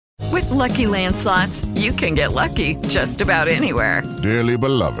Lucky Land Slots, you can get lucky just about anywhere. Dearly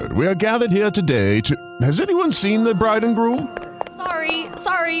beloved, we are gathered here today to... Has anyone seen the bride and groom?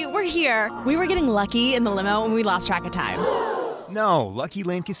 Sorry, we're here. We were getting lucky in the limo and we lost track of time. No, Lucky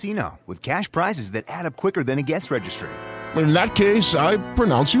Land Casino, with cash prizes that add up quicker than a guest registry. In that case, I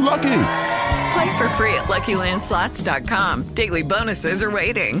pronounce you lucky. Play for free at LuckyLandSlots.com. Daily bonuses are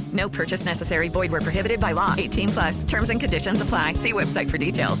waiting. No purchase necessary. Void where prohibited by law. 18+. Terms and conditions apply. See website for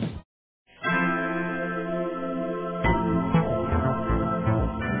details.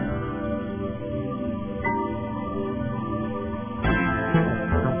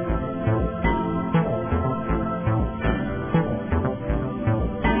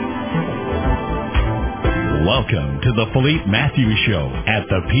 Welcome to the Philippe Matthews Show at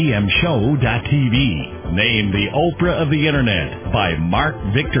thepmshow.tv. Named the Oprah of the Internet by Mark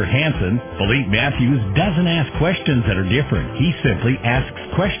Victor Hansen, Philippe Matthews doesn't ask questions that are different. He simply asks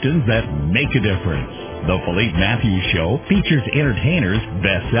questions that make a difference. The Philippe Matthews Show features entertainers,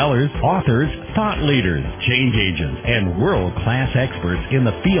 bestsellers, authors, thought leaders, change agents, and world-class experts in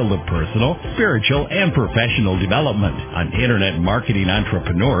the field of personal, spiritual, and professional development. An internet marketing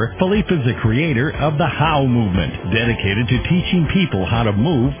entrepreneur, Philippe is the creator of the How Movement, dedicated to teaching people how to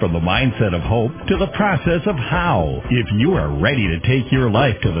move from the mindset of hope to the process of how. If you are ready to take your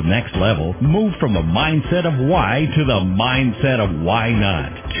life to the next level, move from the mindset of why to the mindset of why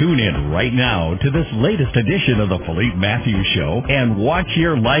not. Tune in right now to this latest edition of the Philippe Matthews Show and watch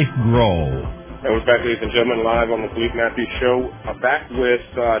your life grow. And we're back, ladies and gentlemen, live on the Philippe Matthews Show. Back with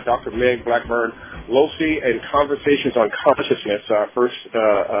Dr. Meg Blackburn Losey and Conversations on Consciousness. Our first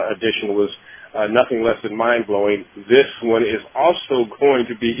edition was nothing less than mind-blowing. This one is also going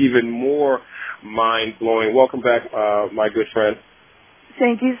to be even more mind-blowing. Welcome back, my good friend.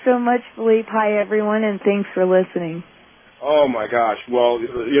 Thank you so much, Philippe. Hi, everyone, and thanks for listening. Oh, my gosh. Well,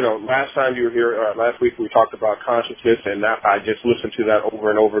 you know, last time you were here, last week we talked about consciousness, and I just listened to that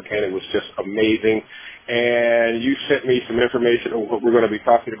over and over again. It was just amazing. And you sent me some information on what we're going to be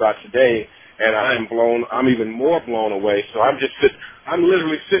talking about today, and I'm even more blown away. So I'm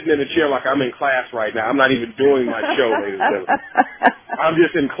literally sitting in a chair like I'm in class right now. I'm not even doing my show, ladies and gentlemen. I'm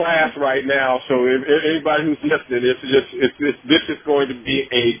just in class right now. So if anybody who's listening, this is going to be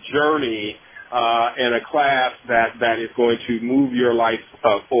a journey and a class that is going to move your life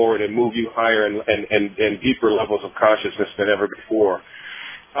forward and move you higher and deeper levels of consciousness than ever before.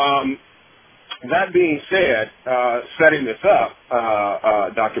 That being said, setting this up,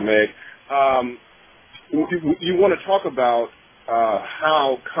 Dr. Meg, you want to talk about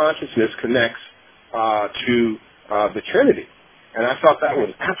how consciousness connects to the Trinity, and I thought that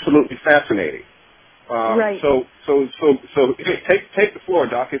was absolutely fascinating. Right. So take the floor,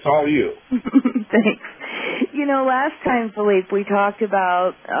 Doc. It's all you. Thanks. You know, last time, Philippe, we talked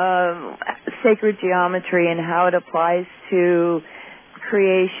about sacred geometry and how it applies to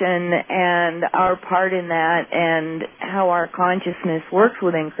creation and our part in that, and how our consciousness works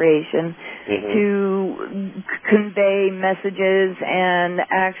within creation to convey messages and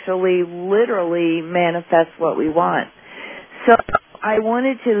actually literally manifest what we want. So I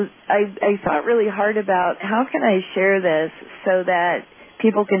thought really hard about how can I share this so that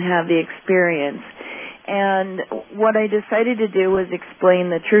people can have the experience. And what I decided to do was explain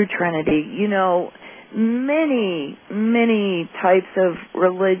the true Trinity. You know, many, many types of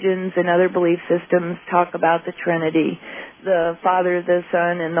religions and other belief systems talk about the Trinity, the Father, the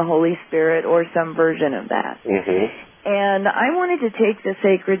Son, and the Holy Spirit, or some version of that. And I wanted to take the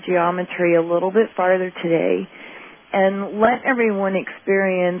sacred geometry a little bit farther today and let everyone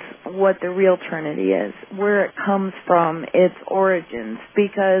experience what the real Trinity is, where it comes from, its origins,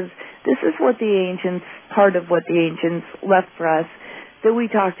 because this is what the ancients, part of what the ancients left for us that we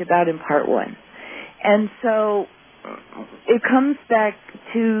talked about in part one. And so it comes back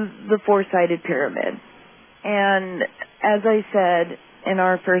to the four-sided pyramid. And as I said in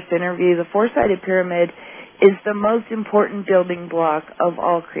our first interview, the four-sided pyramid is the most important building block of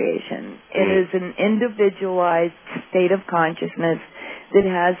all creation. It is an individualized state of consciousness that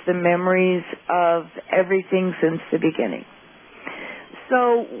has the memories of everything since the beginning.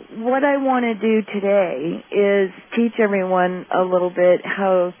 So what I want to do today is teach everyone a little bit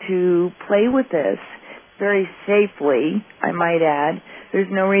how to play with this very safely, I might add. There's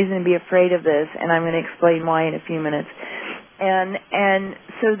no reason to be afraid of this, and I'm going to explain why in a few minutes. And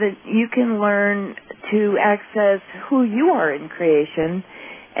so that you can learn to access who you are in creation,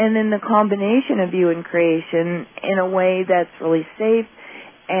 and then the combination of you in creation in a way that's really safe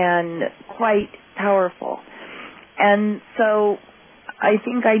and quite powerful. And so I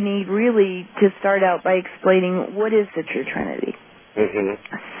think I need really to start out by explaining what is the true Trinity.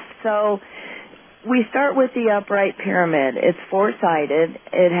 So we start with the upright pyramid. It's four-sided.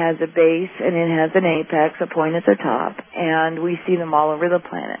 It has a base and it has an apex, a point at the top, and we see them all over the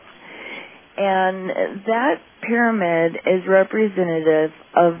planet. And that pyramid is representative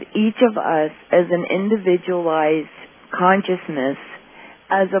of each of us as an individualized consciousness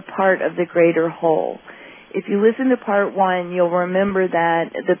as a part of the greater whole. If you listen to part one, you'll remember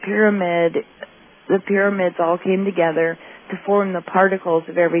that the pyramids all came together to form the particles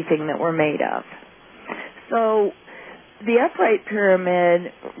of everything that we're made of. So the upright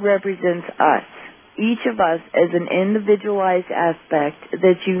pyramid represents us, each of us as an individualized aspect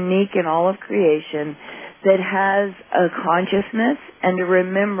that's unique in all of creation, that has a consciousness and a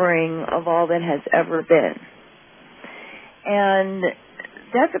remembering of all that has ever been. And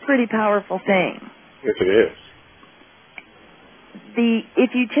that's a pretty powerful thing. Yes, it is.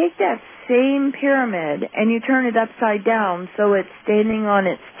 If you take that same pyramid and you turn it upside down so it's standing on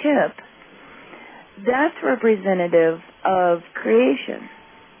its tip, that's representative of creation,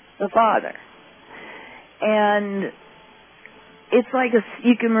 the Father. And it's like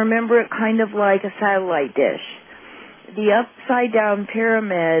you can remember it kind of like a satellite dish. The upside down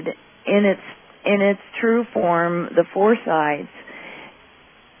pyramid in its true form, the four sides,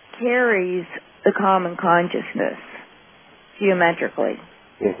 carries the common consciousness geometrically.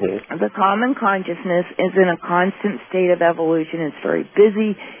 Mm-hmm. The common consciousness is in a constant state of evolution. It's very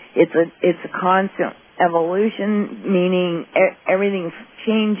busy. It's a constant evolution, meaning everything's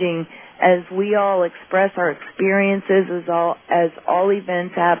changing as we all express our experiences, as all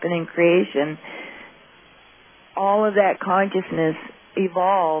events happen in creation. All of that consciousness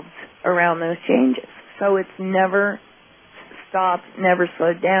evolves around those changes. So it's never stopped, never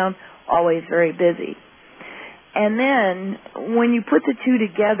slowed down, always very busy. And then when you put the two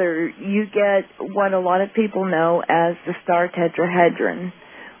together, you get what a lot of people know as the star tetrahedron,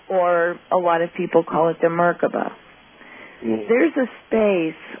 or a lot of people call it the Merkaba. There's a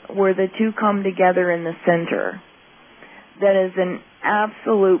space where the two come together in the center that is an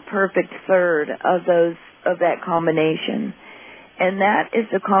absolute perfect third of that combination. And that is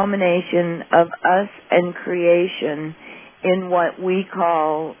the combination of us and creation in what we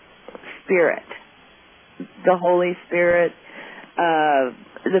call spirit. The Holy Spirit,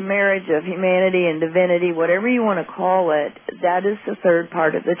 the marriage of humanity and divinity, whatever you want to call it, that is the third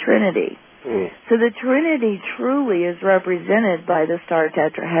part of the Trinity. So the Trinity truly is represented by the star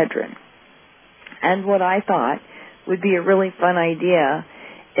tetrahedron. And what I thought would be a really fun idea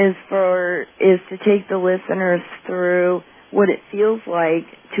is to take the listeners through what it feels like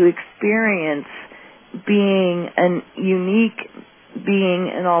to experience being a unique being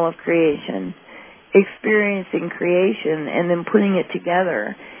in all of creation, experiencing creation and then putting it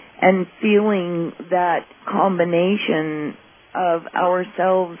together and feeling that combination of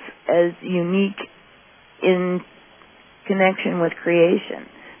ourselves as unique in connection with creation.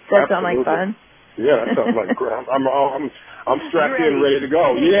 Does that sound like fun? Yeah, that sounds like I'm strapped in, ready to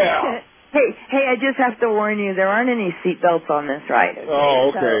go. Yeah. Hey, I just have to warn you, there aren't any seatbelts on this ride.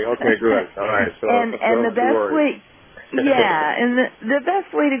 Okay, good. All right. So and the best way, and the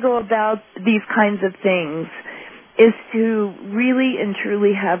best way to go about these kinds of things is to really and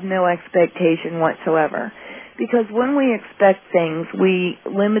truly have no expectation whatsoever. Because when we expect things, we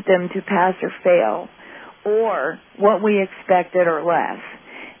limit them to pass or fail, or what we expected or less.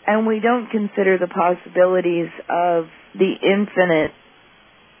 And we don't consider the possibilities of the infinite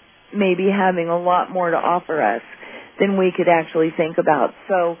maybe having a lot more to offer us than we could actually think about.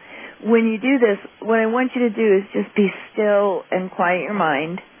 So when you do this, what I want you to do is just be still and quiet your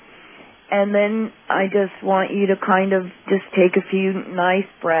mind. And then I just want you to kind of just take a few nice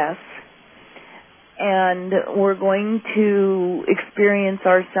breaths. And we're going to experience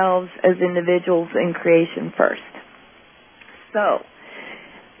ourselves as individuals in creation first. So,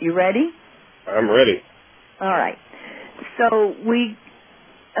 you ready? I'm ready. All right. So we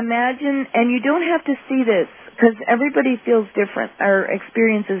imagine, and you don't have to see this, because everybody feels different or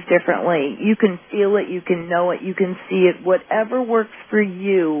experiences differently. You can feel it, you can know it, you can see it. Whatever works for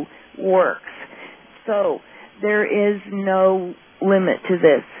you works. So there is no limit to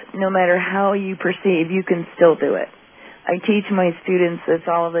this. No matter how you perceive, you can still do it. I teach my students this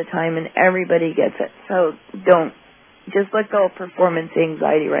all of the time, and everybody gets it. So just let go of performance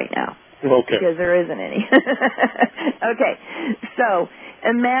anxiety right now. Okay. Because there isn't any. Okay. So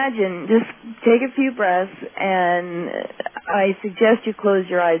imagine, just take a few breaths, and I suggest you close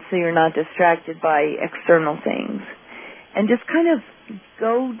your eyes so you're not distracted by external things. And just kind of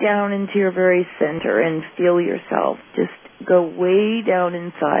go down into your very center and feel yourself. Just go way down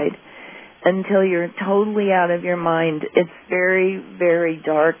inside until you're totally out of your mind. It's very, very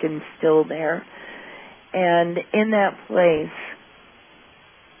dark and still there. And in that place,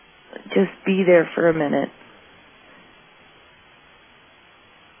 just be there for a minute.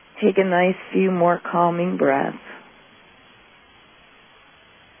 Take a nice few more calming breaths.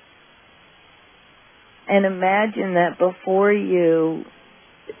 And imagine that before you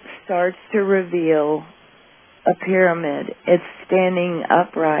starts to reveal a pyramid. It's standing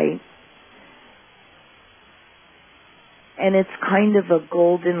upright. And it's kind of a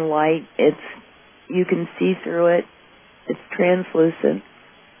golden light. You can see through it. It's translucent.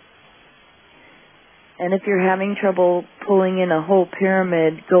 And if you're having trouble pulling in a whole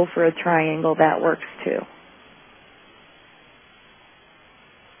pyramid, go for a triangle. That works too.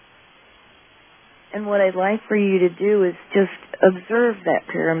 And what I'd like for you to do is just observe that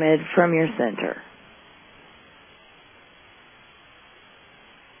pyramid from your center.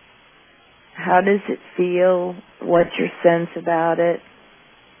 How does it feel? What's your sense about it?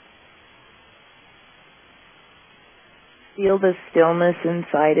 Feel the stillness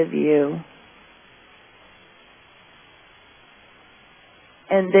inside of you.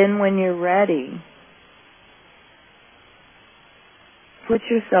 And then when you're ready, put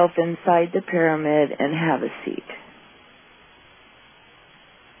yourself inside the pyramid and have a seat.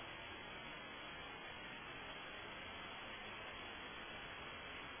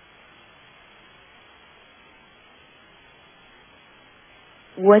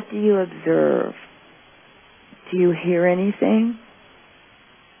 What do you observe? Do you hear anything?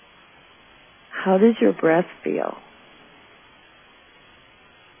 How does your breath feel?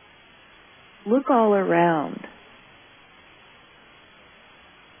 Look all around.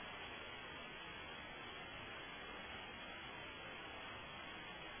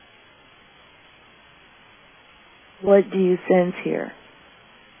 What do you sense here?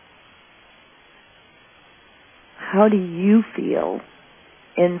 How do you feel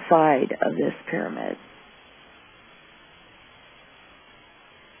inside of this pyramid?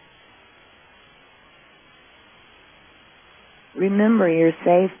 Remember, you're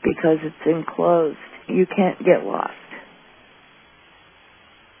safe because it's enclosed. You can't get lost.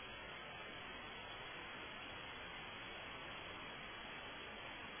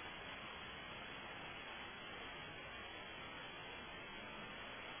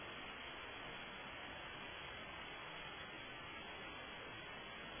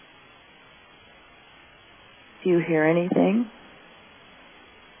 Do you hear anything?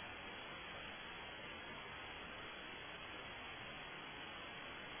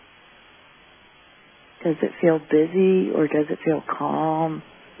 Does it feel busy or does it feel calm?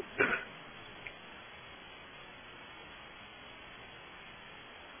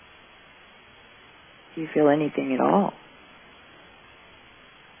 Do you feel anything at all?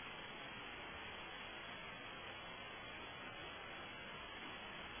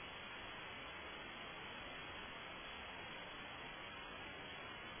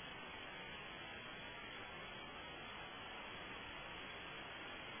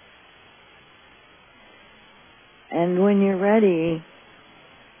 And when you're ready,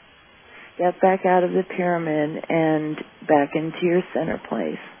 step back out of the pyramid and back into your center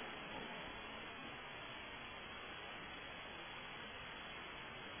place.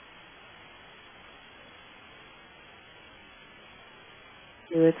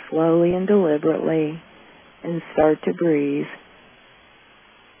 Do it slowly and deliberately and start to breathe.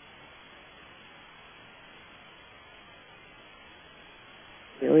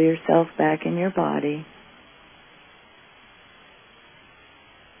 Feel yourself back in your body.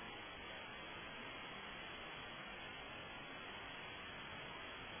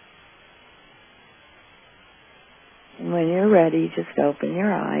 And when you're ready, just open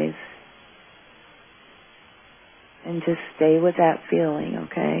your eyes and just stay with that feeling,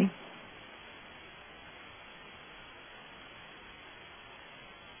 okay?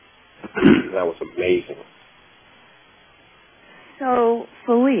 That was amazing. So,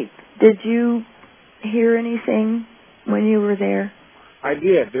 Philippe, did you hear anything when you were there? I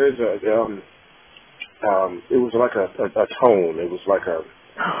did. There's it was like a tone. It was like a.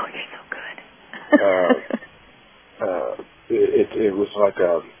 Oh, you're so good. It was like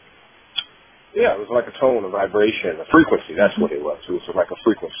a. Yeah, it was like a tone, a vibration, a frequency. That's what it was. It was like a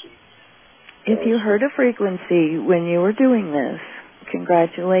frequency. If you heard a frequency when you were doing this,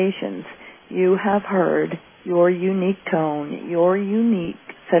 congratulations. You have heard your unique tone, your unique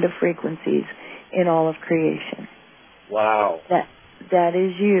set of frequencies in all of creation. Wow. That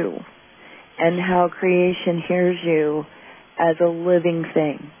is you, and how creation hears you as a living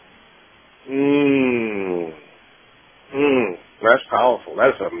thing. That's powerful.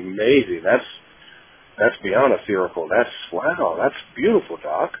 That's amazing. That's beyond ethereal. Wow. That's beautiful,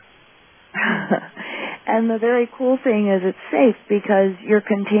 Doc. And the very cool thing is it's safe because you're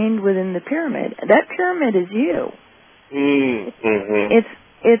contained within the pyramid. That pyramid is you. Mm-hmm.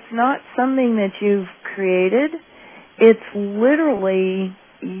 It's not something that you've created. It's literally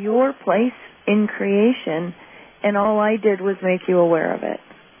your place in creation, and all I did was make you aware of it.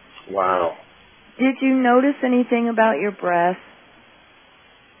 Wow. Did you notice anything about your breath?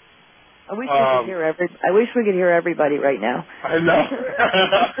 I wish we could hear everybody right now. I know.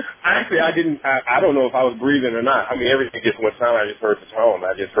 Actually, I didn't. I don't know if I was breathing or not. I mean, everything just went silent. I just heard the tone.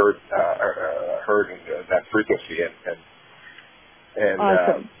 I just heard that frequency, and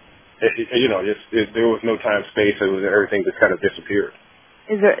awesome. There was no time, space. Everything just kind of disappeared.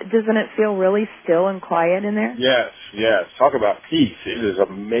 Doesn't it feel really still and quiet in there? Yes. Talk about peace. It is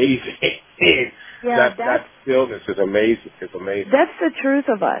amazing. Yeah, that stillness is amazing. It's amazing. That's the truth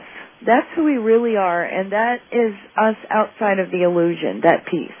of us. That's who we really are, and that is us outside of the illusion, that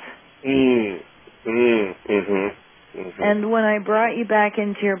peace. And when I brought you back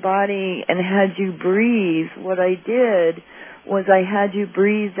into your body and had you breathe, what I did was I had you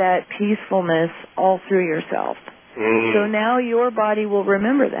breathe that peacefulness all through yourself. So now your body will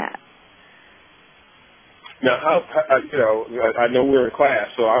remember that. Now, I know we're in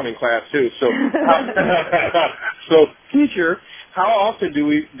class, so I'm in class too. So, teacher, how often do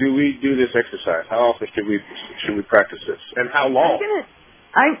we do this exercise? How often should we practice this, and how long?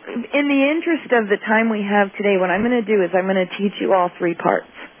 In the interest of the time we have today, what I'm going to do is I'm going to teach you all 3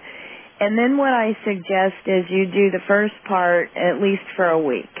 parts, and then what I suggest is you do the first part at least for a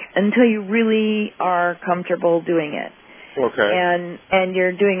week until you really are comfortable doing it. Okay. And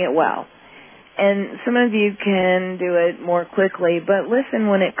you're doing it well. And some of you can do it more quickly, but listen,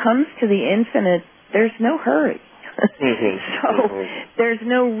 when it comes to the infinite, there's no hurry. There's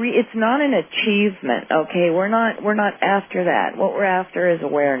it's not an achievement, okay? We're not after that. What we're after is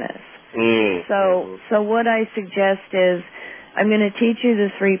awareness. So what I suggest is I'm going to teach you the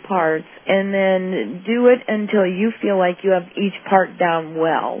 3 parts, and then do it until you feel like you have each part down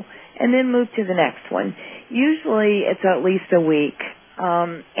well, and then move to the next one. Usually it's at least a week.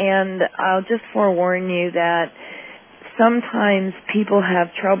 And I'll just forewarn you that sometimes people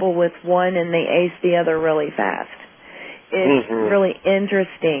have trouble with one and they ace the other really fast. It's really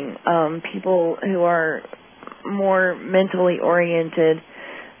interesting. People who are more mentally oriented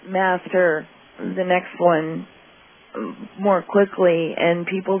master the next one more quickly, and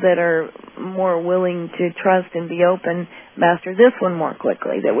people that are more willing to trust and be open master this one more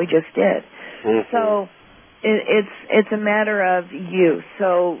quickly that we just did. So it's a matter of you.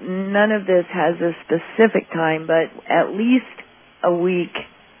 So none of this has a specific time, but at least a week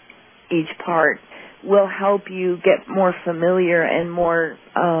each part will help you get more familiar and more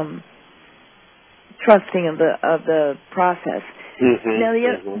trusting of the process. Now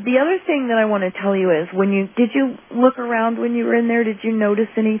the other thing that I want to tell you is did you look around when you were in there? Did you notice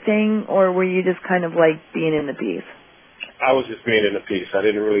anything, or were you just kind of like being in the piece? I was just being in the piece. I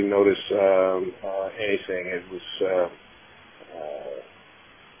didn't really notice anything. It was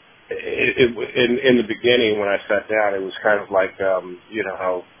in the beginning when I sat down. It was kind of like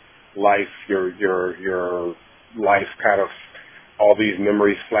how life, your life, kind of all these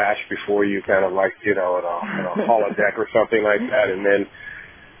memories flash before you, kind of like in a holodeck or something like that, and then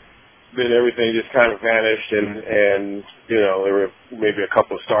everything just kind of vanished, and there were maybe a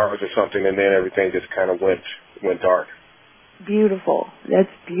couple of stars or something, and then everything just kind of went dark. Beautiful. That's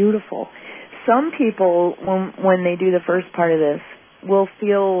beautiful. Some people, when they do the first part of this, will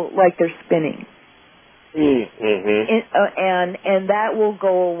feel like they're spinning. And that will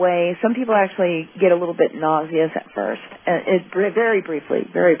go away. Some people actually get a little bit nauseous at first, very briefly.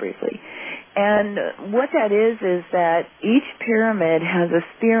 And what that is that each pyramid has a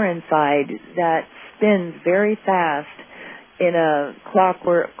sphere inside that spins very fast in a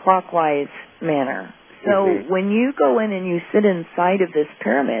clockwise manner. So when you go in and you sit inside of this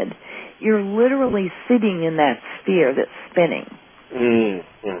pyramid, you're literally sitting in that sphere that's spinning.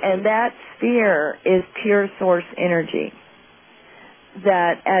 And that sphere is pure source energy.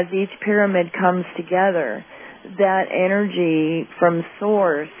 That as each pyramid comes together, that energy from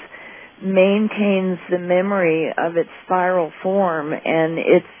source maintains the memory of its spiral form, and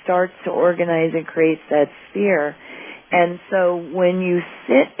it starts to organize and creates that sphere. And so when you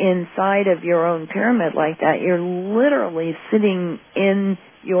sit inside of your own pyramid like that, you're literally sitting in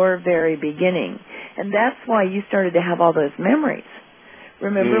your very beginning. And that's why you started to have all those memories.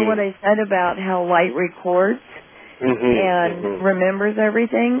 Remember what I said about how light records and remembers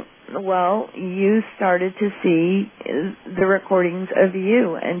everything? well, you started to see the recordings of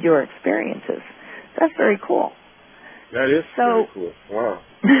you and your experiences. That's very cool. That is very cool. Wow.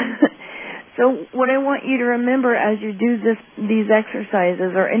 So what I want you to remember as you do these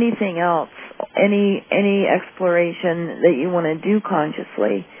exercises or anything else, any exploration that you want to do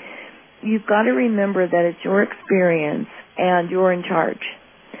consciously, you've got to remember that it's your experience and you're in charge.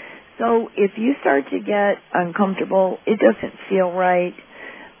 So if you start to get uncomfortable, it doesn't feel right,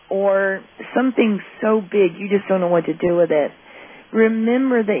 or something so big you just don't know what to do with it,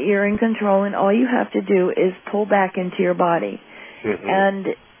 remember that you're in control and all you have to do is pull back into your body,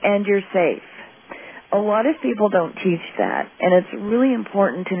 and you're safe. A lot of people don't teach that, and it's really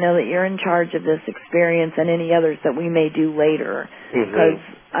important to know that you're in charge of this experience and any others that we may do later, because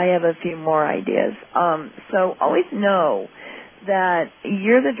I have a few more ideas. So always know that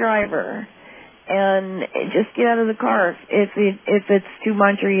you're the driver, and just get out of the car. If it's too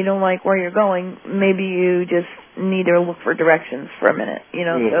much or you don't like where you're going, maybe you just need to look for directions for a minute,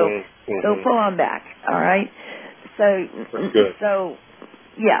 so pull on back, all right? So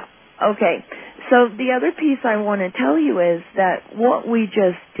yeah, okay. So the other piece I want to tell you is that what we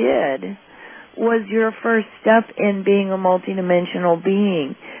just did was your first step in being a multidimensional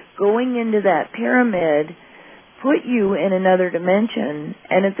being. Going into that pyramid put you in another dimension,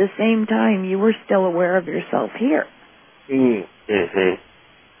 and at the same time, you were still aware of yourself here.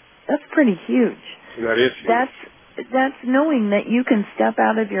 That's pretty huge. That is huge. That's knowing that you can step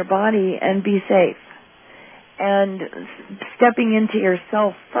out of your body and be safe. And stepping into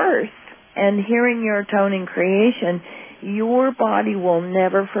yourself first and hearing your tone in creation, your body will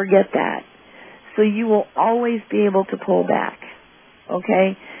never forget that. So you will always be able to pull back,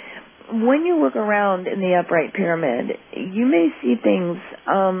 okay? When you look around in the upright pyramid, you may see things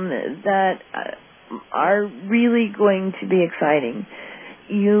that are really going to be exciting.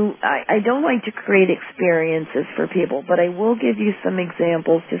 I don't like to create experiences for people, but I will give you some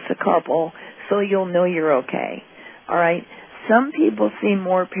examples, just a couple, so you'll know you're okay. All right? Some people see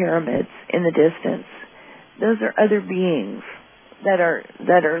more pyramids in the distance. Those are other beings that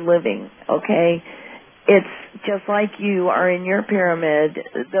are living, okay? It's just like you are in your pyramid,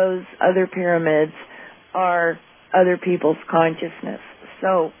 those other pyramids are other people's consciousness.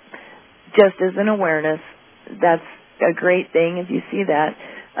 So just as an awareness, that's a great thing if you see that.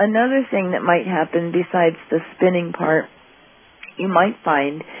 Another thing that might happen besides the spinning part, you might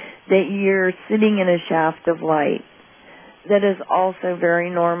find that you're sitting in a shaft of light. That is also very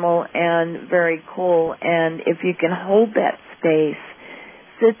normal and very cool, and if you can hold that space,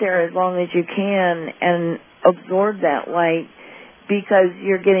 sit there as long as you can and absorb that light, because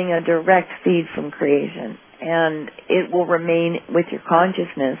you're getting a direct feed from creation, and it will remain with your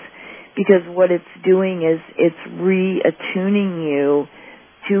consciousness, because what it's doing is it's reattuning you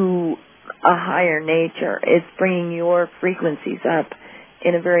to a higher nature. It's bringing your frequencies up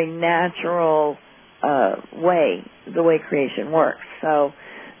in a very natural way, the way creation works. So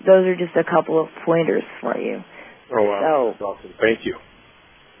those are just a couple of pointers for you. Oh, wow. That's awesome. Thank you.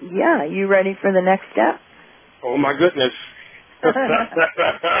 Yeah. You ready for the next step? Oh, my goodness.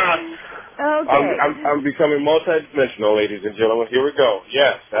 Okay. I'm becoming multidimensional, ladies and gentlemen. Here we go.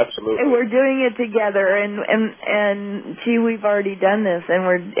 Yes, absolutely. And we're doing it together, and gee, we've already done this, and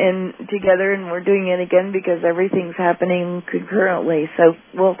we're together, and we're doing it again because everything's happening concurrently. So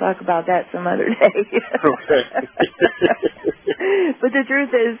we'll talk about that some other day. Okay. But the truth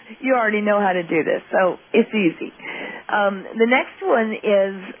is, you already know how to do this, so it's easy. The next one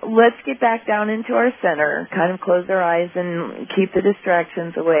is, let's get back down into our center, kind of close our eyes and keep the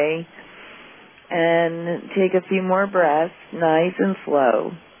distractions away, and take a few more breaths, nice and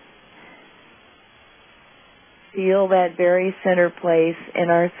slow. Feel that very center place in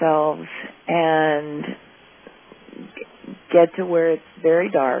ourselves and get to where it's very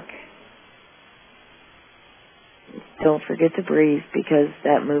dark. Don't forget to breathe, because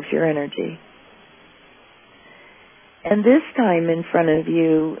that moves your energy. And this time in front of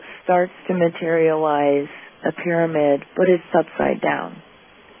you starts to materialize a pyramid, but it's upside down.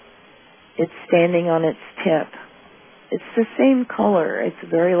 It's standing on its tip. It's the same color. It's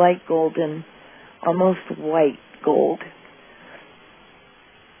very light golden, almost white gold.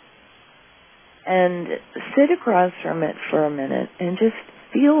 And sit across from it for a minute and just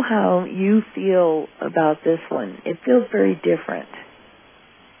feel how you feel about this one. It feels very different.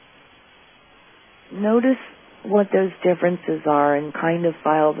 Notice what those differences are and kind of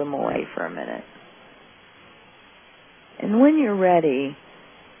file them away for a minute. And when you're ready,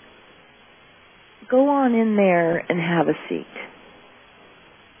 go on in there and have a seat.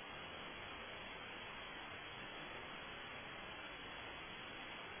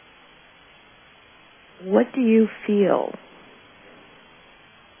 what do you feel?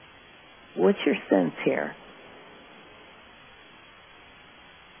 What's your sense here?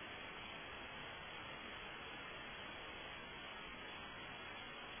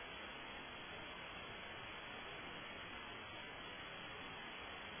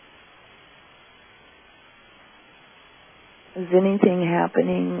 Is anything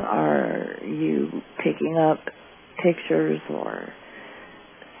happening? Are you picking up pictures or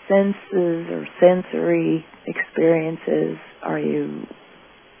senses or sensory experiences? Are you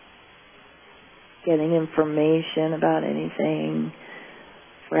getting information about anything?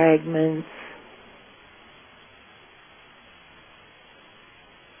 Fragments?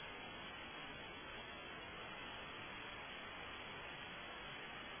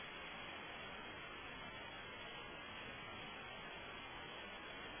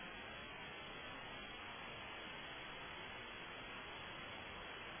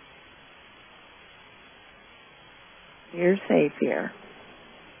 You're safe here.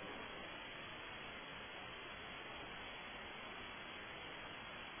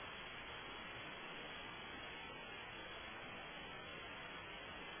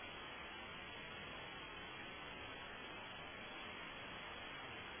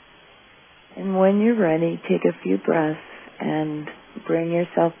 And when you're ready, take a few breaths and bring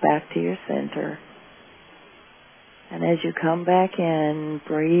yourself back to your center. And as you come back in,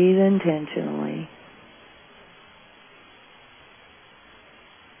 breathe intentionally.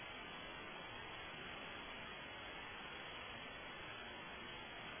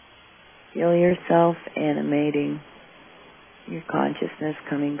 Feel yourself animating, your consciousness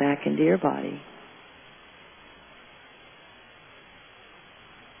coming back into your body.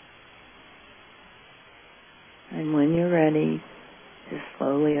 And when you're ready, just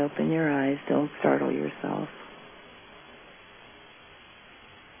slowly open your eyes. Don't startle yourself.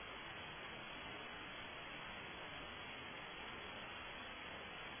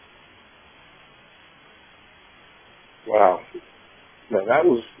 Wow. Now that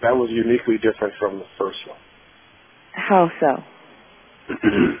was uniquely different from the first one. How so?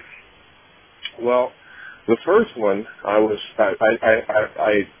 Well, the first one, I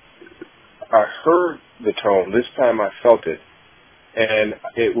heard the tone. This time I felt it, and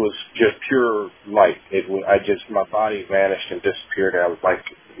it was just pure light. My body vanished and disappeared. And I was like,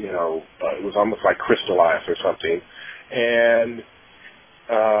 it was almost like crystallized or something. And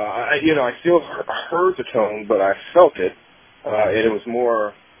I still heard the tone, but I felt it. And it was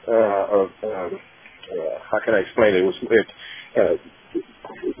more, how can I explain it? It was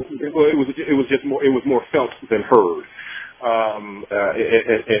more felt than heard,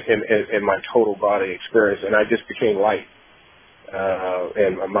 in my total body experience. And I just became light.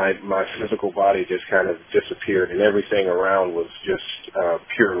 And my physical body just kind of disappeared, and everything around was just,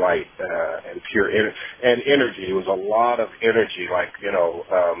 pure light, and pure energy. It was a lot of energy, like,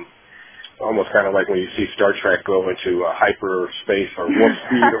 almost kind of like when you see Star Trek go into hyperspace or warp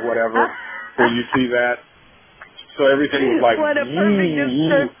speed or whatever, when you see that. So everything was like, what a perfect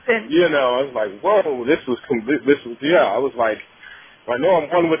description. I was like, whoa, this was, I was like, I know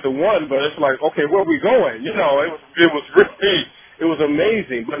I'm one with the one, but it's like, okay, where are we going? It was really, it was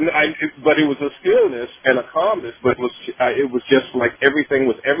amazing, but it was a stillness and a calmness, but it was just like everything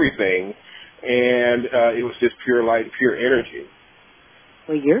was everything, and it was just pure light, pure energy.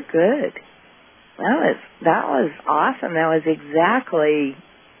 Well, you're good. That was awesome. That was exactly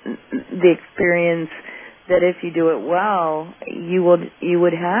the experience that if you do it well, you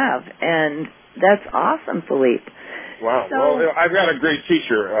would have, and that's awesome, Philippe. Wow. So, well, I've got a great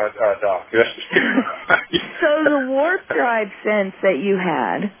teacher, Doc. So the warp drive sense that you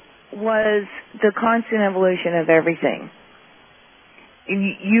had was the constant evolution of everything.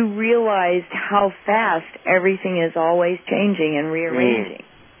 You realized how fast everything is always changing and rearranging.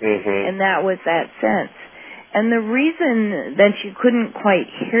 Mm-hmm. And that was that sense. And the reason that you couldn't quite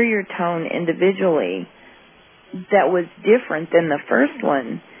hear your tone individually that was different than the first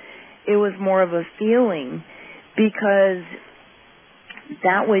one, it was more of a feeling, because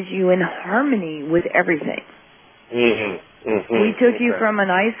that was you in harmony with everything. Mm-hmm. Mm-hmm. We took you from an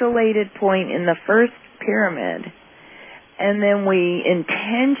isolated point in the first pyramid, and then we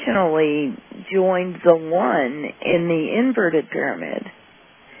intentionally joined the one in the inverted pyramid.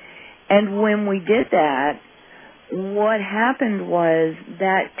 And when we did that, what happened was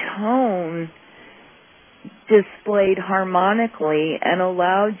that tone displayed harmonically and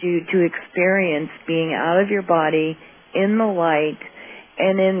allowed you to experience being out of your body, in the light,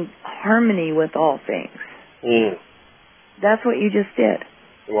 and in harmony with all things. Mm. That's what you just did.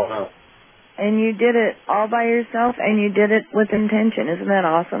 Wow. And you did it all by yourself, and you did it with intention. Isn't that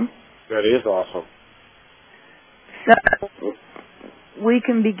awesome? That is awesome. So we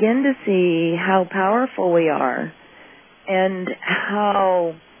can begin to see how powerful we are and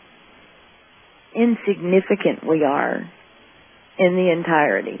how insignificant we are in the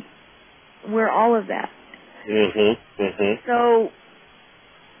entirety. We're all of that. So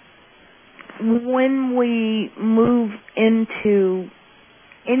when we move into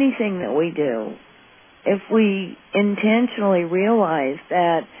anything that we do, if we intentionally realize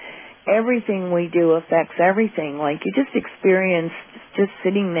that everything we do affects everything, like you just experienced just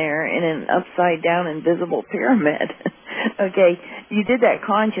sitting there in an upside down invisible pyramid, okay, you did that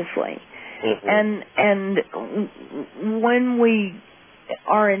consciously. And when we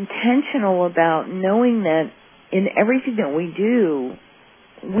are intentional about knowing that in everything that we do,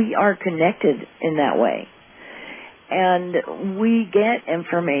 we are connected in that way. And we get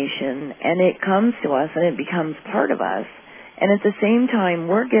information, and it comes to us, and it becomes part of us. And at the same time,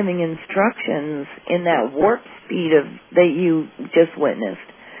 we're giving instructions in that warp speed that you just witnessed.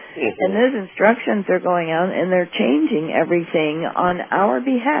 And those instructions are going out, and they're changing everything on our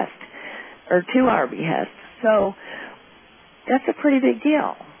behest, or to our behest. So that's a pretty big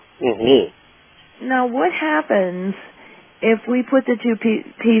deal. Now, what happens if we put the two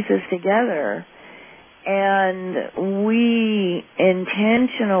pieces together and we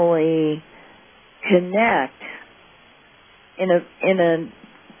intentionally connect in a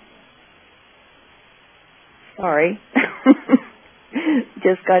sorry,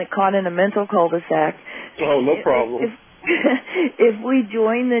 just got caught in a mental cul-de-sac. Oh, no problem. If we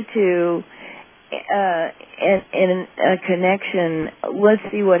join the two in a connection, let's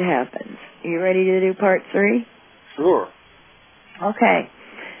see what happens. You ready to do part 3? Sure. Okay.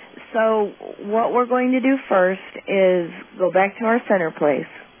 So what we're going to do first is go back to our center place.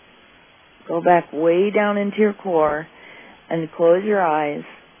 Go back way down into your core and close your eyes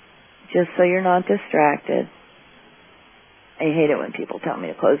just so you're not distracted. I hate it when people tell me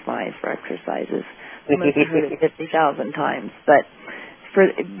to close my eyes for exercises. I must have heard it 50,000 times, but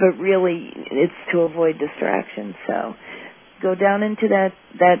really it's to avoid distraction. So go down into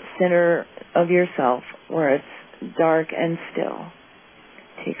that center of yourself where it's dark and still.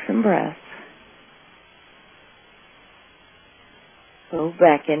 Take some breaths. Go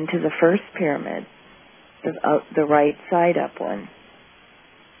back into the first pyramid, the right side up one.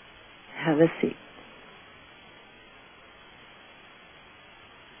 Have a seat.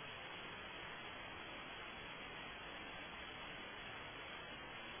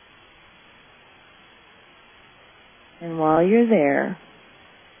 And while you're there,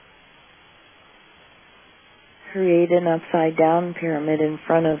 create an upside-down pyramid in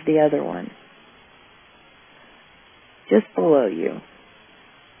front of the other one, just below you.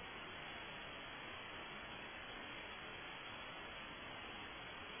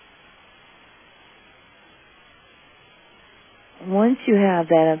 Once you have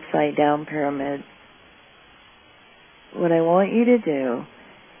that upside-down pyramid, what I want you to do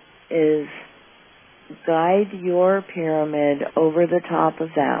is guide your pyramid over the top of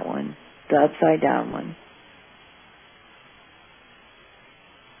that one, the upside-down one.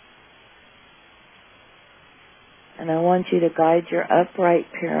 And I want you to guide your upright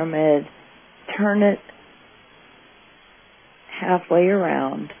pyramid, turn it halfway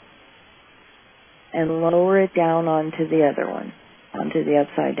around, and lower it down onto the other one, onto the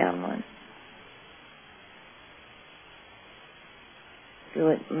upside-down one. Do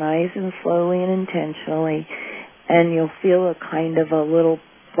it nice and slowly and intentionally, and you'll feel a kind of a little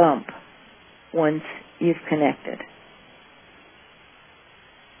bump once you've connected.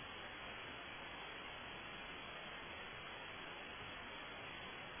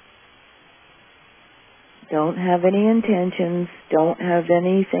 Don't have any intentions. Don't have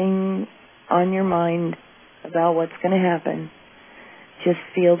anything on your mind about what's going to happen. Just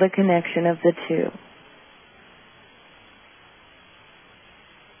feel the connection of the two.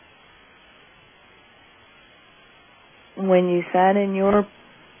 When you sat in your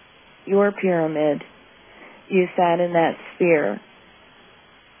pyramid, you sat in that sphere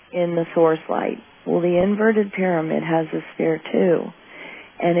in the source light. Well, the inverted pyramid has a sphere too,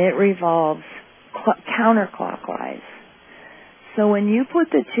 and it revolves counterclockwise. So when you put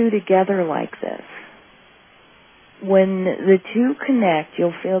the two together like this, when the two connect,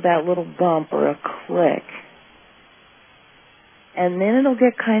 you'll feel that little bump or a click. And then it'll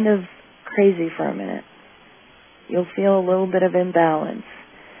get kind of crazy for a minute. You'll feel a little bit of imbalance.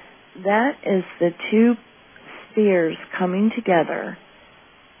 That is the two spheres coming together.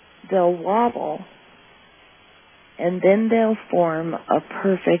 They'll wobble, and then they'll form a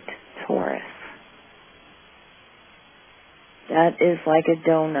perfect torus. That is like a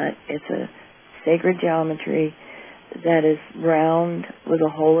donut. It's a sacred geometry that is round with a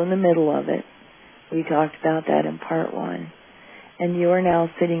hole in the middle of it. We talked about that in part 1. And you are now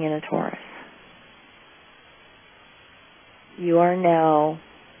sitting in a torus. You are now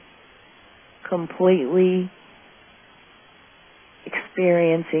completely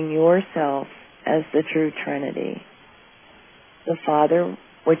experiencing yourself as the true Trinity. The Father,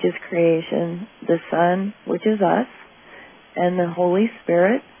 which is creation, the Son, which is us, and the Holy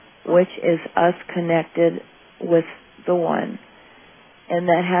Spirit, which is us connected with the One. And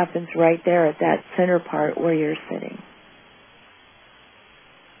that happens right there at that center part where you're sitting.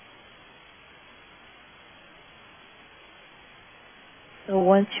 So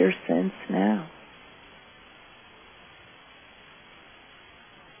what's your sense now?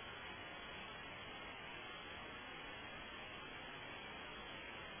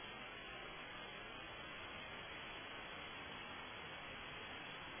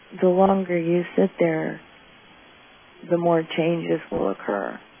 The longer you sit there, the more changes will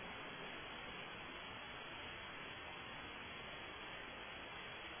occur.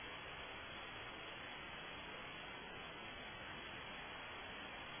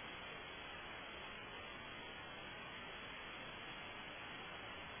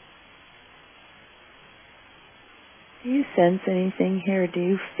 Do you sense anything here? Do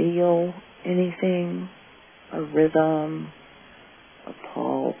you feel anything? A rhythm? A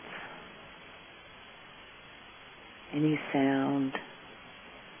pulse? Any sound?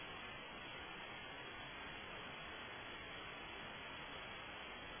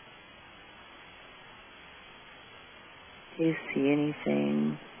 Do you see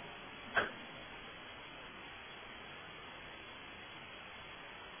anything?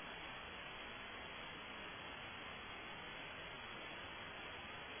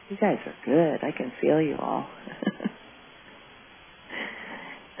 You guys are good. I can feel you all.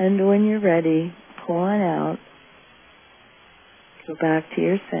 And when you're ready, pull on out. Go back to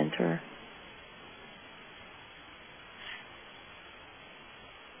your center.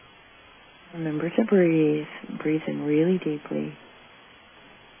 Remember to breathe. Breathe in really deeply.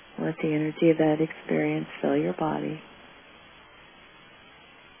 Let the energy of that experience fill your body.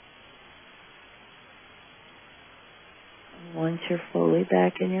 Once you're fully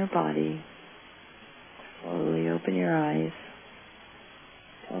back in your body, slowly open your eyes.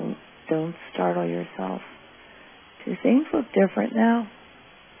 Don't startle yourself. Do things look different now?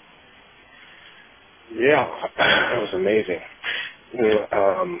 Yeah, that was amazing.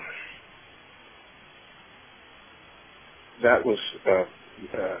 That was,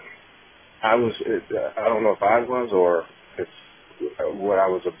 I don't know if I was or if what I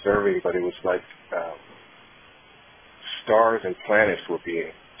was observing, but it was like stars and planets were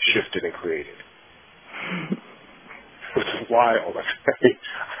being shifted and created. It was wild. It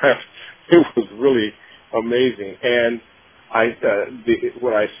was really amazing. And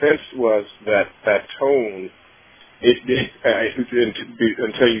what I sensed was that tone,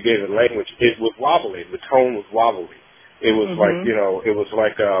 until you gave it language, it was wobbly. The tone was wobbly. It was like, it was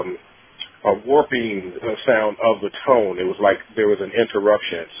like a warping sound of the tone. It was like there was an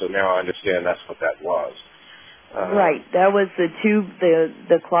interruption. So now I understand that's what that was. Right. That was the two,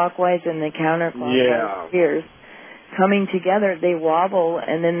 the clockwise and the counterclockwise spheres coming together. They wobble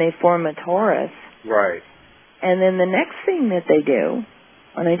and then they form a torus. Right. And then the next thing that they do,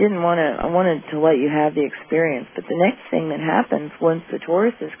 and I wanted to let you have the experience, but the next thing that happens once the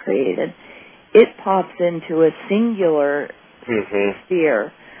torus is created, it pops into a singular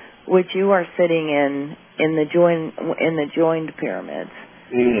sphere, which you are sitting in the joined pyramids.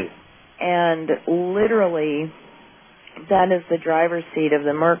 And literally, that is the driver's seat of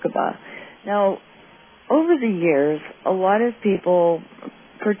the Merkaba. Now, over the years, a lot of people,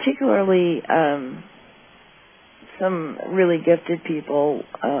 particularly some really gifted people,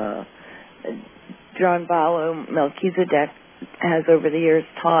 John Balo, Melchizedek, has over the years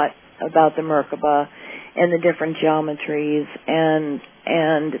taught about the Merkaba and the different geometries and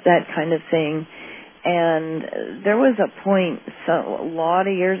that kind of thing. And there was a point a lot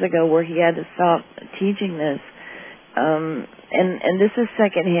of years ago where he had to stop teaching this. And this is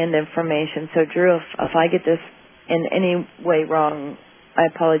secondhand information, so Drew, if I get this in any way wrong, I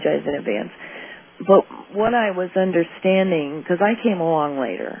apologize in advance. But what I was understanding, because I came along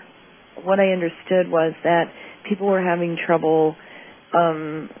later, what I understood was that people were having trouble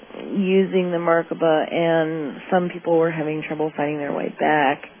using the Merkaba, and some people were having trouble finding their way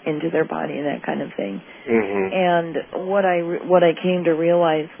back into their body and that kind of thing. And what I came to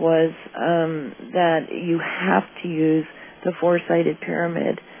realize was that you have to use the four-sided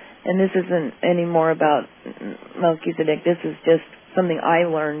pyramid. And this isn't any more about Melchizedek. This is just something I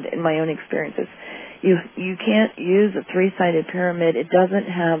learned in my own experiences. You can't use a three-sided pyramid. It doesn't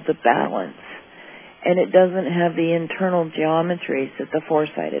have the balance, and it doesn't have the internal geometries that the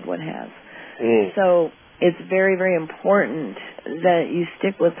four-sided one has. So it's very, very important that you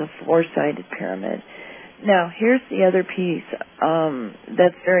stick with the four-sided pyramid. Now, here's the other piece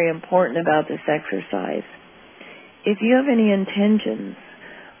that's very important about this exercise. If you have any intentions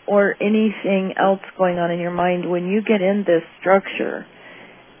or anything else going on in your mind, when you get in this structure,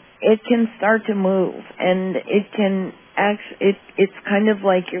 it can start to move, and it can it's kind of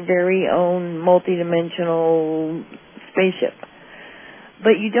like your very own multidimensional spaceship.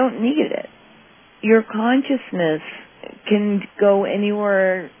 But you don't need it. Your consciousness can go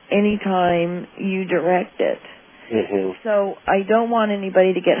anywhere, anytime you direct it. So I don't want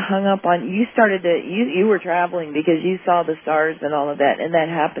anybody to get hung up on, you were traveling because you saw the stars and all of that, and that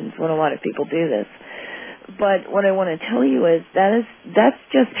happens when a lot of people do this. But what I want to tell you is that's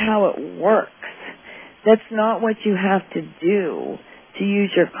just how it works. That's not what you have to do to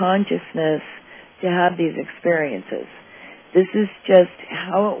use your consciousness to have these experiences. This is just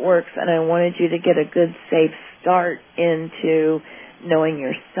how it works, and I wanted you to get a good, safe start into knowing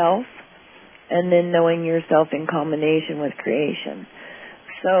yourself, and then knowing yourself in combination with creation.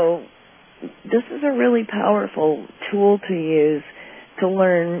 So this is a really powerful tool to use to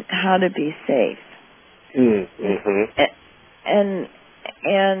learn how to be safe. And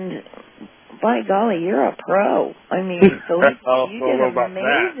by golly, you're a pro. I mean, so you did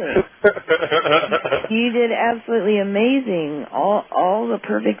amazing. You did absolutely amazing. All the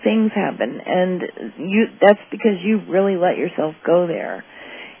perfect things happen, and that's because you really let yourself go there.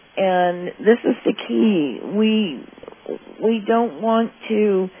 And this is the key. We don't want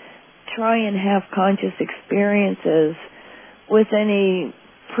to try and have conscious experiences with any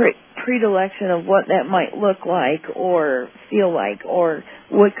predilection of what that might look like or feel like or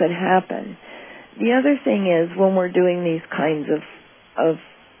what could happen. The other thing is, when we're doing these kinds of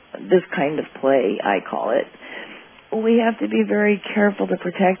this kind of play, I call it, we have to be very careful to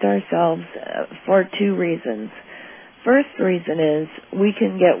protect ourselves for two reasons. First reason is we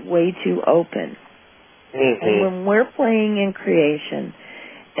can get way too open. And when we're playing in creation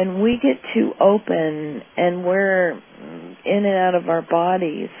and we get too open and we're in and out of our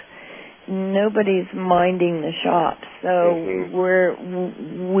bodies, nobody's minding the shop. So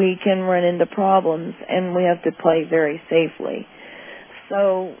we can run into problems, and we have to play very safely.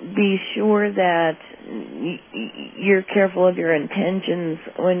 So be sure that you're careful of your intentions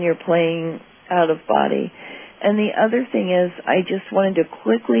when you're playing out of body. And the other thing is, I just wanted to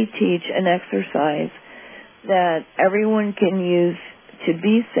quickly teach an exercise that everyone can use to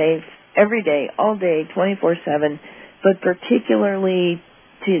be safe every day, all day, 24/7, but particularly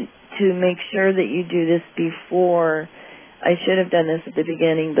to make sure that you do this before. I should have done this at the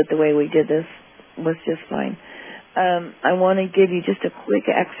beginning, but the way we did this was just fine. I want to give you just a quick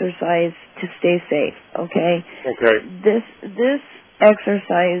exercise to stay safe, okay? Okay. This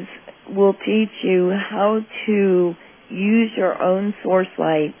exercise will teach you how to use your own source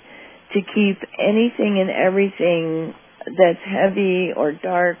light to keep anything and everything that's heavy or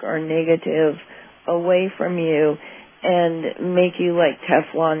dark or negative away from you and make you like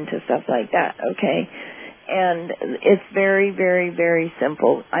Teflon to stuff like that, okay? And it's very, very, very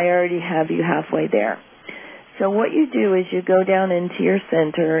simple. I already have you halfway there. So what you do is you go down into your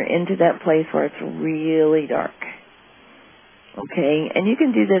center, into that place where it's really dark. Okay, and you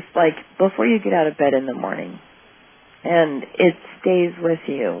can do this like before you get out of bed in the morning, and it stays with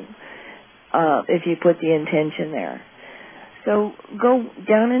you if you put the intention there. So go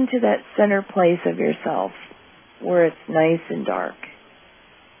down into that center place of yourself where it's nice and dark,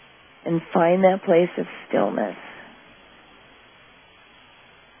 and find that place of stillness.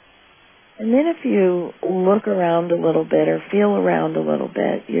 And then if you look around a little bit or feel around a little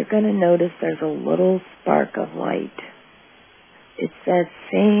bit, you're going to notice there's a little spark of light. It's that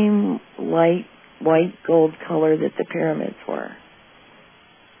same light, white gold color that the pyramids were.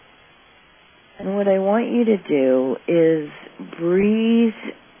 And what I want you to do is breathe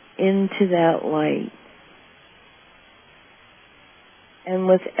into that light. And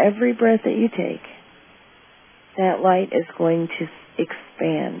with every breath that you take, that light is going to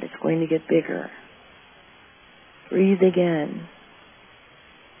expand. It's going to get bigger. Breathe again.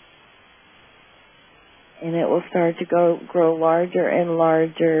 And it will start to grow larger and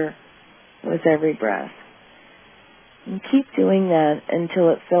larger with every breath. And keep doing that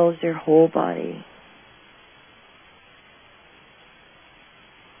until it fills your whole body.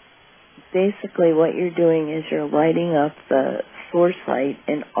 Basically, what you're doing is you're lighting up the source light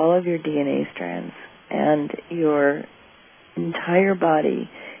in all of your DNA strands, and your entire body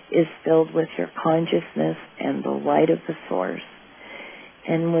is filled with your consciousness and the light of the source.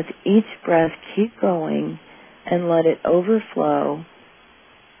 And with each breath, keep going and let it overflow.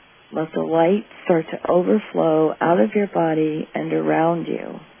 Let the light start to overflow out of your body and around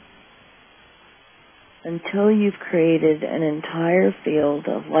you until you've created an entire field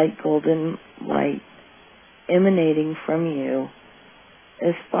of light golden light emanating from you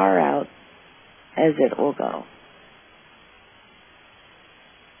as far out as it will go.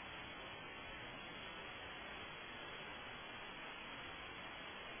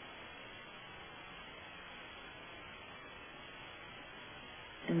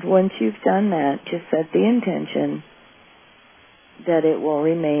 And once you've done that, just set the intention that it will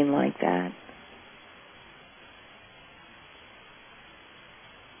remain like that.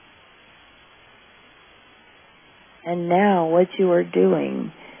 And now what you are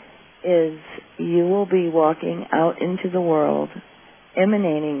doing is you will be walking out into the world,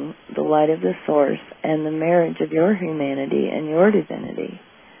 emanating the light of the source and the marriage of your humanity and your divinity.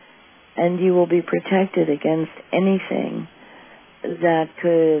 And you will be protected against anything that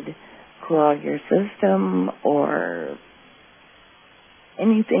could clog your system or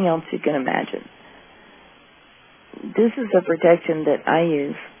anything else you can imagine. This is a protection that I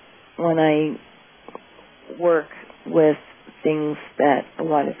use when I work with things that a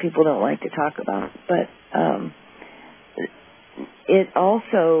lot of people don't like to talk about, but it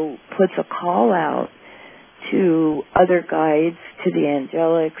also puts a call out to other guides, to the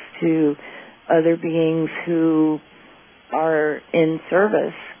angelics, to other beings who are in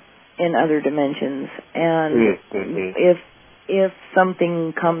service in other dimensions. And if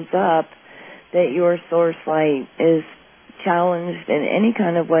something comes up that your source light is challenged in any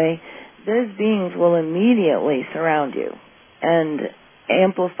kind of way, those beings will immediately surround you and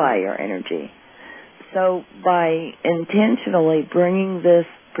amplify your energy. So by intentionally bringing this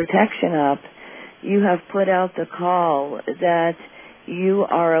protection up, you have put out the call that you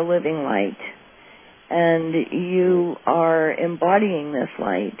are a living light and you are embodying this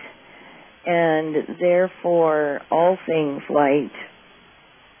light, and therefore all things light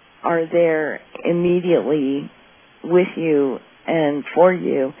are there immediately with you and for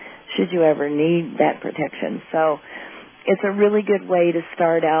you should you ever need that protection. So it's a really good way to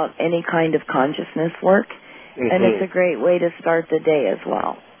start out any kind of consciousness work, and it's a great way to start the day as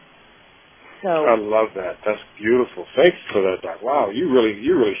well. So I love that. That's beautiful. Thanks for that, Doc. Wow, you really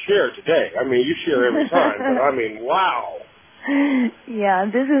share today. I mean, you share every time, but I mean, wow. Yeah,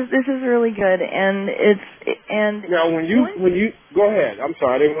 this is really good, and now when you go ahead. I'm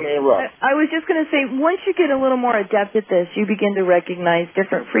sorry, I didn't want to interrupt. I was just going to say, once you get a little more adept at this, you begin to recognize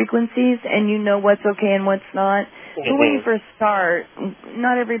different frequencies, and you know what's okay and what's not. But when you first start,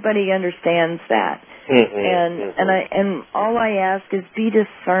 not everybody understands that. And all I ask is be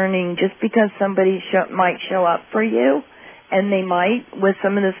discerning. Just because somebody might show up for you, and they might with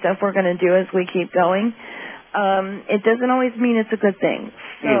some of the stuff we're going to do as we keep going, it doesn't always mean it's a good thing.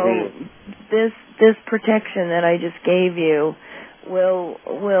 So this protection that I just gave you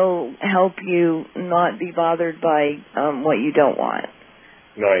will help you not be bothered by what you don't want.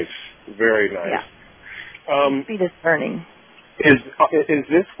 Nice, very nice. Yeah. Be discerning. Is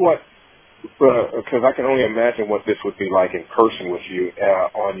this what? Because I can only imagine what this would be like in person with you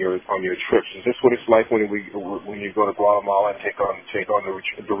on your trips. Is this what it's like when you go to Guatemala and take on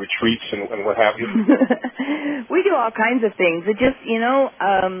the retreats and what have you? We do all kinds of things. It just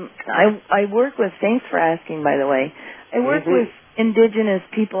I work with. Thanks for asking, by the way. I work with indigenous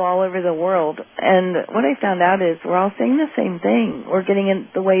people all over the world, and what I found out is we're all saying the same thing. We're getting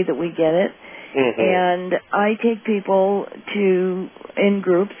it the way that we get it. And I take people in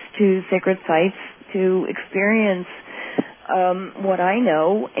groups to sacred sites to experience what I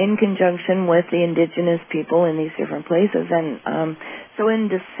know in conjunction with the indigenous people in these different places. And so in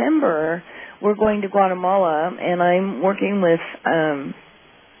December, we're going to Guatemala, and I'm working with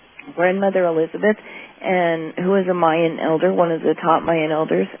Grandmother Elizabeth, who is a Mayan elder, one of the top Mayan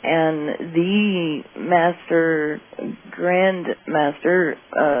elders, and the Grand Master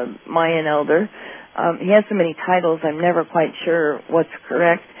Mayan elder. He has so many titles, I'm never quite sure what's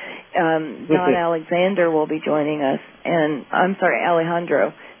correct. Don Alexander will be joining us, and I'm sorry,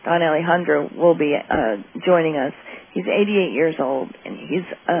 Alejandro. Don Alejandro will be joining us. He's 88 years old, and he's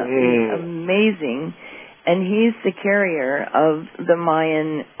amazing. And he's the carrier of the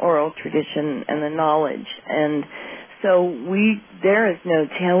Mayan oral tradition and the knowledge. And so there is no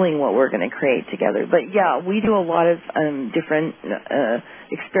telling what we're going to create together. But yeah, we do a lot of different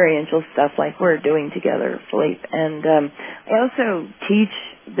experiential stuff like we're doing together, Philippe. And I also teach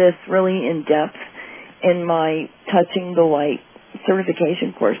this really in depth in my Touching the Light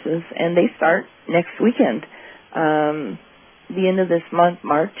certification courses, and they start next weekend, the end of this month,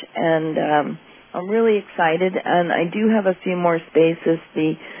 March, and I'm really excited, and I do have a few more spaces.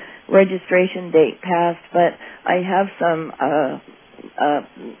 The registration date passed, but I have some,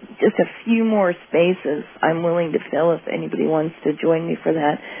 just a few more spaces I'm willing to fill if anybody wants to join me for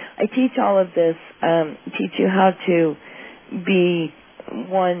that. I teach all of this, teach you how to be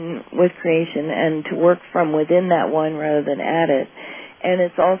one with creation and to work from within that one rather than at it. And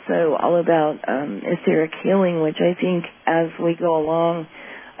it's also all about etheric healing, which I think as we go along,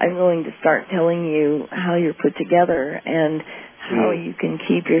 I'm going to start telling you how you're put together and how you can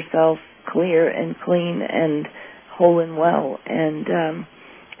keep yourself clear and clean and whole and well. And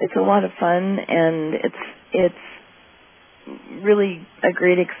it's a lot of fun, and it's really a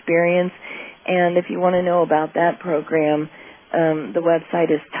great experience. And if you want to know about that program, the website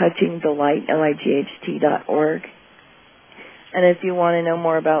is touchingthelight.org. And if you want to know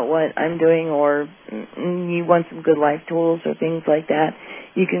more about what I'm doing, or you want some good life tools or things like that,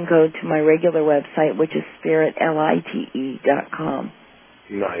 you can go to my regular website, which is spiritlite.com.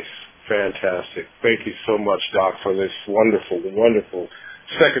 Nice. Fantastic. Thank you so much, Doc, for this wonderful, wonderful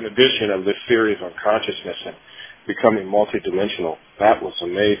second edition of this series on consciousness and becoming multidimensional. That was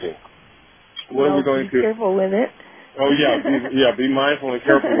amazing. What are we going to... Be careful with it. Oh yeah, be mindful and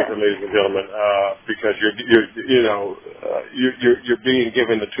careful with it, ladies and gentlemen, because you're being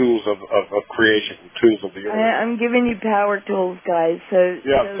given the tools of creation, tools of the universe. I'm giving you power tools, guys. So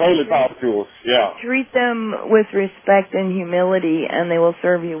totally power tools. Yeah. Treat them with respect and humility, and they will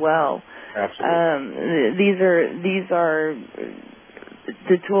serve you well. Absolutely. These are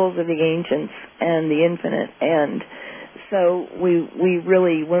the tools of the ancients and the infinite, and so we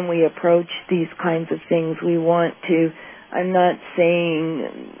really, when we approach these kinds of things, we want to, I'm not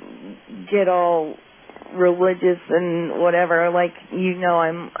saying get all religious and whatever, like,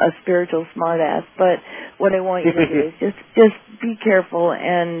 I'm a spiritual smartass, but what I want you to do is just be careful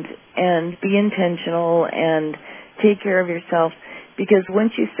and be intentional and take care of yourself, because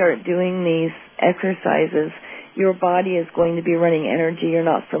once you start doing these exercises, your body is going to be running energy you're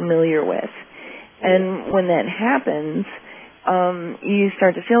not familiar with. And when that happens, you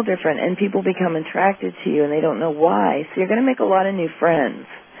start to feel different, and people become attracted to you, and they don't know why. So you're going to make a lot of new friends,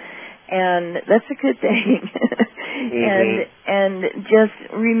 and that's a good thing. And just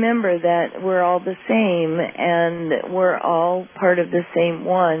remember that we're all the same, and we're all part of the same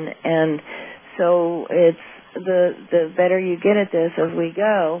one. And so it's the better you get at this as we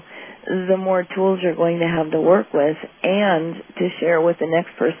go, the more tools you're going to have to work with and to share with the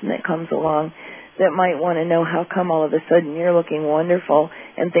next person that comes along that might want to know how come all of a sudden you're looking wonderful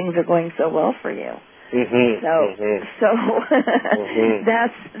and things are going so well for you.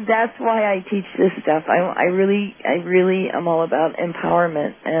 That's why I teach this stuff. I really am all about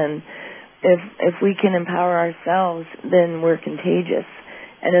empowerment, and if we can empower ourselves, then we're contagious,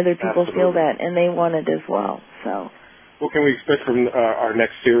 and other people feel that, and they want it as well. So, what can we expect from our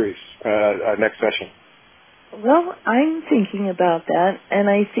next series, our next session? Well, I'm thinking about that, and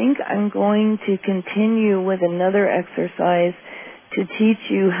I think I'm going to continue with another exercise to teach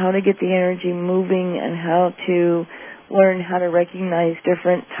you how to get the energy moving and how to learn how to recognize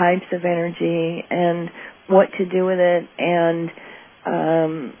different types of energy and what to do with it, and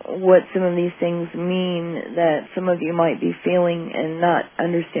what some of these things mean that some of you might be feeling and not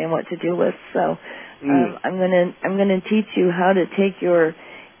understand what to do with. So I'm gonna teach you how to take your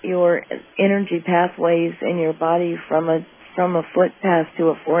energy pathways in your body from a footpath to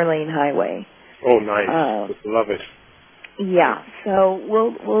a 4-lane highway. Oh, nice! Love it. Yeah, so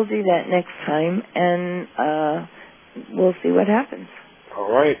we'll do that next time, and we'll see what happens. All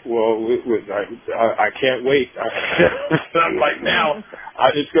right. Well, I can't wait. I'm like, now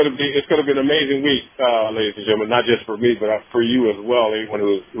it's going to be an amazing week, ladies and gentlemen. Not just for me, but for you as well. Anyone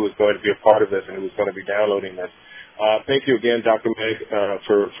who is going to be a part of this and who is going to be downloading this. Thank you again, Dr. Meg,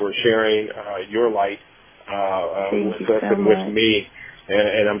 for sharing your light with us and with me.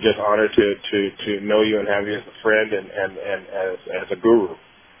 And I'm just honored to know you and have you as a friend and as a guru.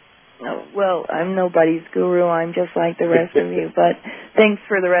 Oh, well, I'm nobody's guru. I'm just like the rest of you, but thanks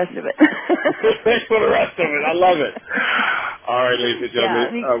for the rest of it. Thanks for the rest of it. I love it. All right, ladies and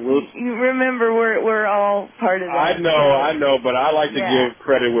gentlemen. You remember, we're all part of that. I know, but I like to give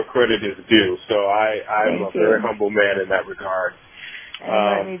credit where credit is due. So I'm a very humble man in that regard.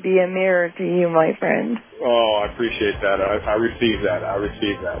 And let me be a mirror to you, my friend. Oh, I appreciate that. I receive that.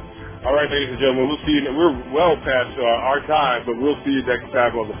 All right, ladies and gentlemen, we'll see you. We're well past our time, but we'll see you next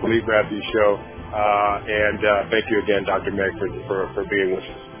time on the Philippe Matthews Show. And thank you again, Dr. Meg, for being with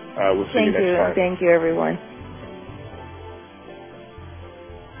us. We'll see you next time. Thank you, everyone.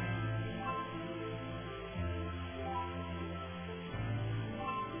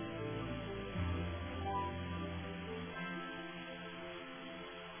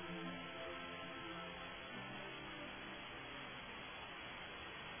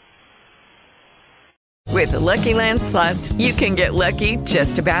 With the Lucky Land Slots, you can get lucky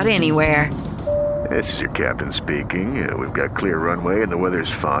just about anywhere. This is your captain speaking. We've got clear runway and the weather's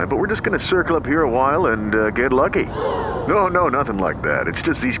fine, but we're just going to circle up here a while and get lucky. No, nothing like that. It's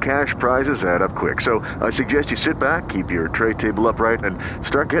just these cash prizes add up quick. So I suggest you sit back, keep your tray table upright, and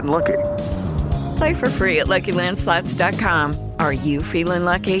start getting lucky. Play for free at LuckyLandSlots.com. Are you feeling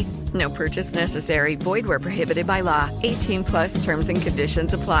lucky? No purchase necessary. Void where prohibited by law. 18 plus terms and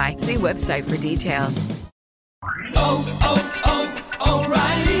conditions apply. See website for details.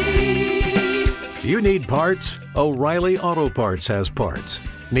 O'Reilly. You need parts? O'Reilly Auto Parts has parts.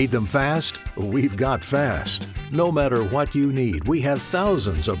 Need them fast? We've got fast. No matter what you need, we have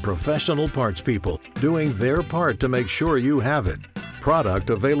thousands of professional parts people doing their part to make sure you have it. Product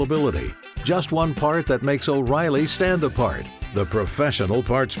availability. Just one part that makes O'Reilly stand apart. The professional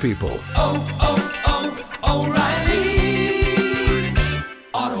parts people. O'Reilly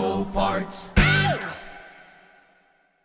Auto Parts.